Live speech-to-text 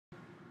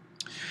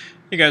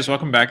Hey guys,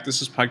 welcome back.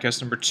 This is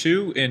podcast number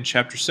 2 in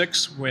chapter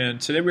 6, when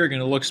today we are going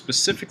to look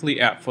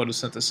specifically at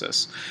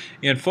photosynthesis.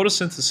 And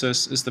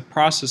photosynthesis is the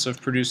process of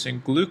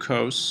producing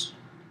glucose.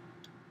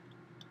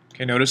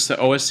 Okay, notice the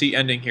OSC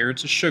ending here,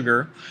 it's a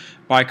sugar,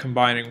 by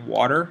combining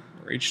water,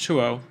 or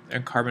H2O,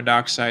 and carbon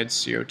dioxide,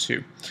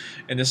 CO2.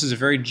 And this is a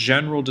very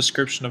general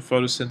description of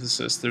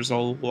photosynthesis. There's a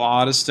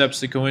lot of steps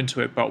that go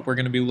into it, but we're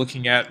going to be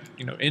looking at,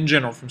 in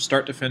general, from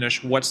start to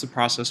finish, what's the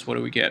process, what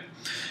do we get?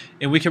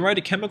 And we can write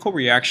a chemical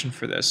reaction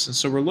for this. And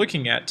so we're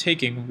looking at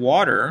taking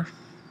water,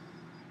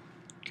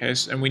 okay,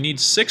 and we need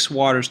 6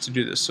 waters to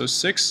do this. So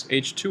 6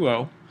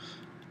 H2O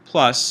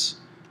plus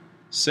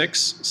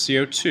 6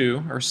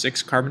 CO2, or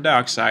 6 carbon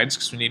dioxides,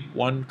 because we need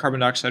 1 carbon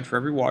dioxide for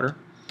every water.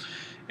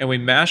 And we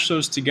mash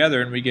those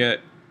together and we get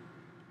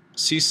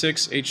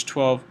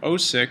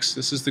C6H12O6.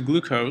 This is the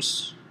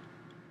glucose.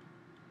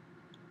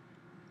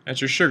 That's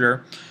your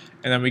sugar.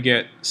 And then we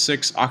get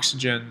 6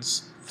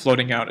 oxygens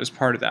floating out as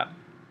part of that.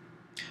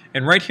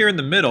 And right here in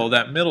the middle,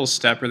 that middle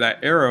step, or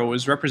that arrow,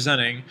 is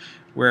representing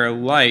where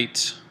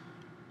light,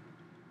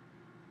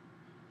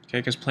 okay,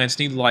 because plants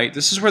need light.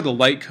 This is where the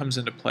light comes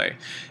into play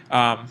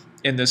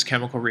in this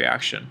chemical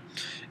reaction.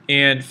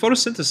 And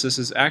photosynthesis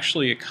is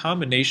actually a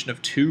combination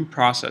of 2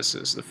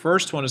 processes. The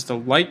first one is the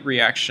light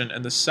reaction,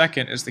 and the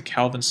second is the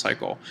Calvin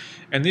cycle.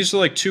 And these are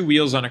like 2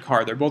 wheels on a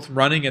car. They're both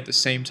running at the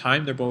same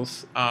time. They're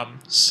both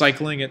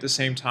cycling at the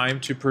same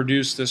time to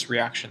produce this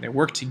reaction. They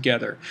work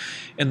together.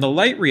 And the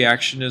light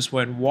reaction is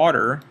when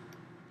water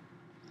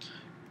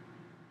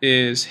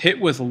is hit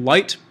with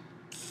light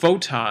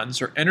photons,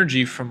 or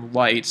energy from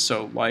light.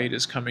 So light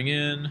is coming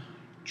in,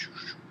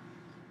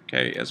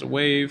 okay, as a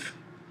wave.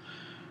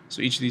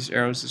 So each of these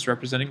arrows is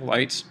representing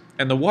light,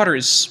 and the water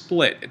is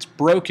split. It's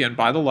broken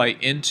by the light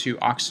into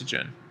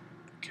oxygen.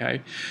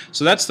 Okay,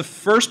 so that's the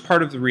first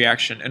part of the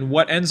reaction, and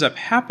what ends up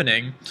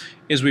happening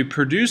is we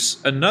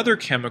produce another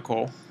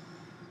chemical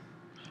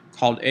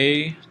called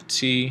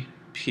ATP.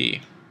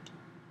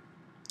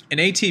 And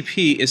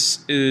ATP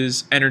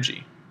is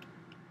energy.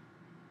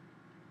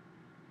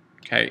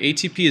 Okay,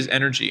 ATP is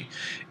energy,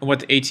 and what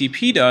the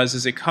ATP does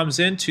is it comes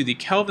into the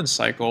Calvin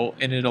cycle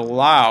and it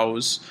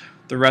allows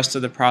the rest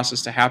of the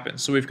process to happen.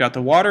 So we've got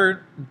the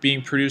water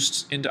being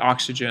produced into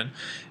oxygen,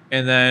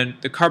 and then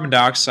the carbon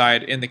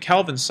dioxide in the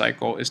Calvin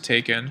cycle is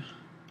taken,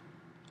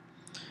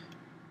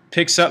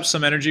 picks up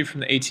some energy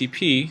from the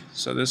ATP,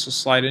 so this will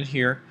slide in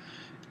here,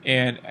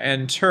 and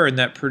in turn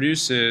that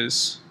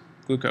produces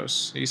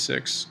glucose,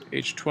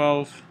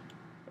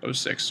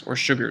 C6H12O6, or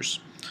sugars.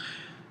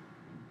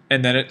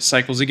 And then it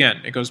cycles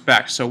again, it goes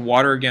back. So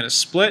water again is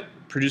split,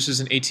 produces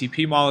an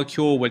ATP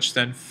molecule, which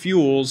then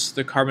fuels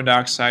the carbon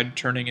dioxide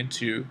turning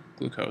into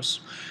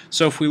glucose.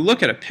 So if we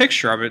look at a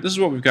picture of it, this is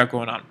what we've got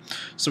going on.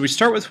 So we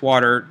start with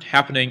water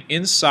happening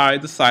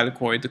inside the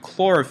thylakoid, the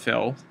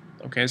chlorophyll.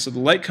 Okay, so the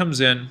light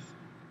comes in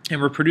and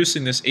we're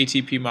producing this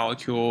ATP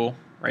molecule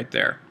right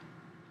there.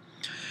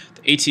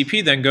 The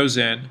ATP then goes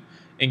in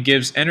and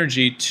gives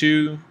energy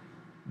to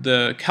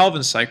the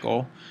Calvin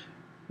cycle,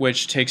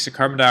 which takes the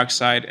carbon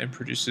dioxide and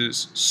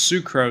produces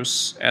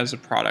sucrose as a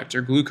product,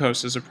 or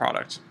glucose as a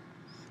product.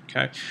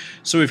 Okay,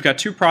 so we've got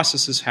 2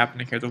 processes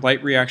happening here, the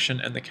light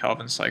reaction and the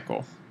Calvin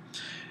cycle.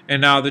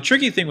 And now the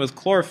tricky thing with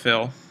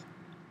chlorophyll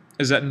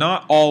is that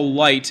not all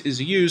light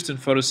is used in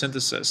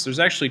photosynthesis. There's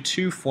actually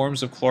 2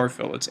 forms of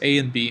chlorophyll, it's A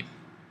and B.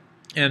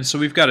 And so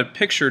we've got a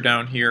picture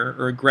down here,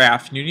 or a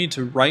graph, and you need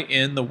to write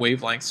in the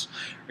wavelengths,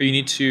 or you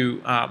need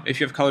to,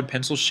 if you have colored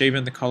pencils, shave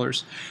in the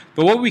colors.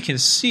 But what we can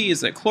see is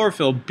that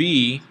chlorophyll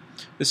B,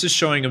 this is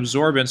showing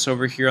absorbance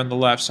over here on the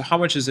left, so how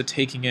much is it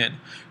taking in?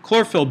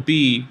 Chlorophyll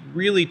B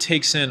really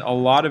takes in a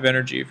lot of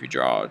energy. If you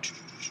draw a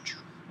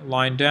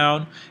line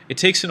down, it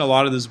takes in a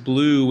lot of this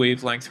blue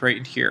wavelength right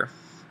in here.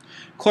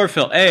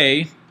 Chlorophyll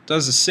A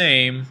does the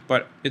same,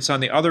 but it's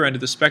on the other end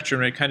of the spectrum,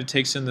 and it kind of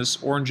takes in this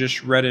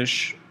orangish,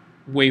 reddish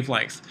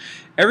wavelength.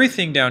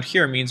 Everything down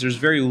here means there's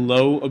very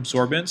low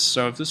absorbance,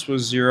 so if this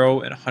was 0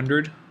 and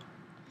 100,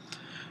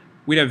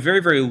 we'd have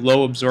very, very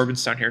low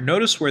absorbance down here.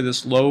 Notice where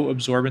this low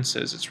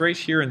absorbance is. It's right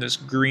here in this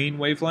green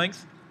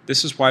wavelength.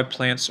 This is why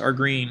plants are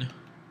green,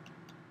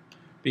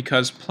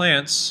 because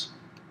plants,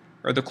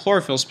 or the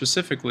chlorophyll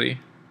specifically,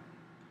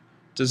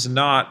 does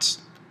not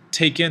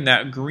take in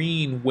that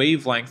green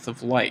wavelength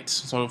of light.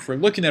 So if we're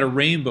looking at a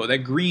rainbow, that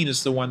green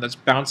is the one that's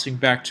bouncing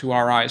back to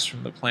our eyes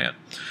from the plant.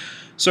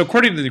 So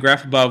according to the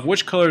graph above,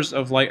 which colors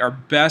of light are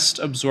best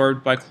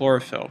absorbed by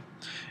chlorophyll?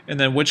 And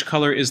then which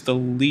color is the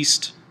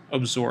least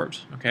absorbed?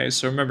 Okay,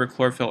 so remember,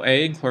 chlorophyll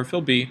A and chlorophyll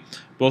B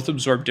both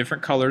absorb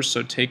different colors,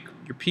 so take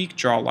your peak,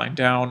 draw a line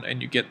down,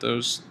 and you get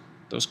those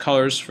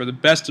colors for the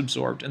best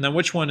absorbed. And then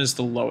which one is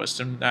the lowest?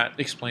 And that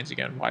explains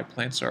again why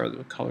plants are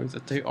the color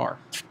that they are.